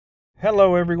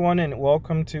Hello, everyone, and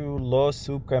welcome to Los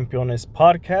Subcampeones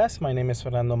podcast. My name is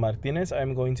Fernando Martinez.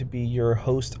 I'm going to be your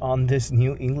host on this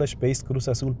new English-based Cruz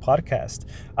Azul podcast.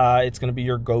 It's going to be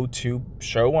your go-to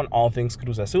show on all things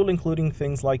Cruz Azul, including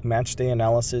things like match day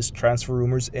analysis, transfer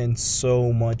rumors, and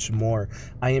so much more.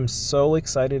 I am so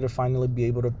excited to finally be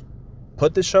able to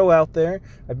put the show out there.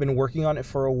 I've been working on it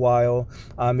for a while.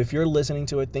 If you're listening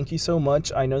to it, thank you so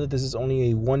much. I know that this is only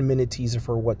a 1-minute teaser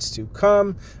for what's to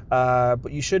come,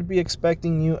 but you should be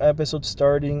expecting new episodes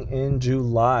starting in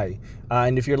July.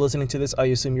 And if you're listening to this, I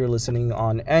assume you're listening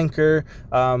on Anchor.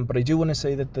 But I do want to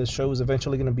say that the show is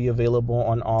eventually going to be available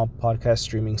on all podcast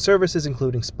streaming services,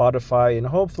 including Spotify and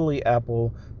hopefully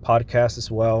Apple Podcasts as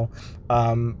well.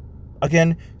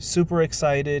 Again, super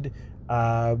excited.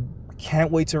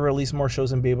 Can't wait to release more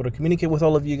shows and be able to communicate with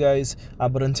all of you guys.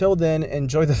 But until then,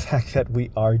 enjoy the fact that we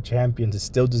are champions. It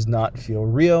still does not feel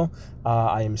real.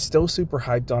 I am still super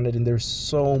hyped on it, and there's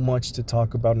so much to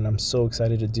talk about, and I'm so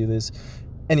excited to do this.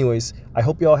 Anyways, I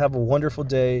hope you all have a wonderful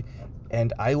day,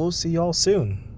 and I will see y'all soon.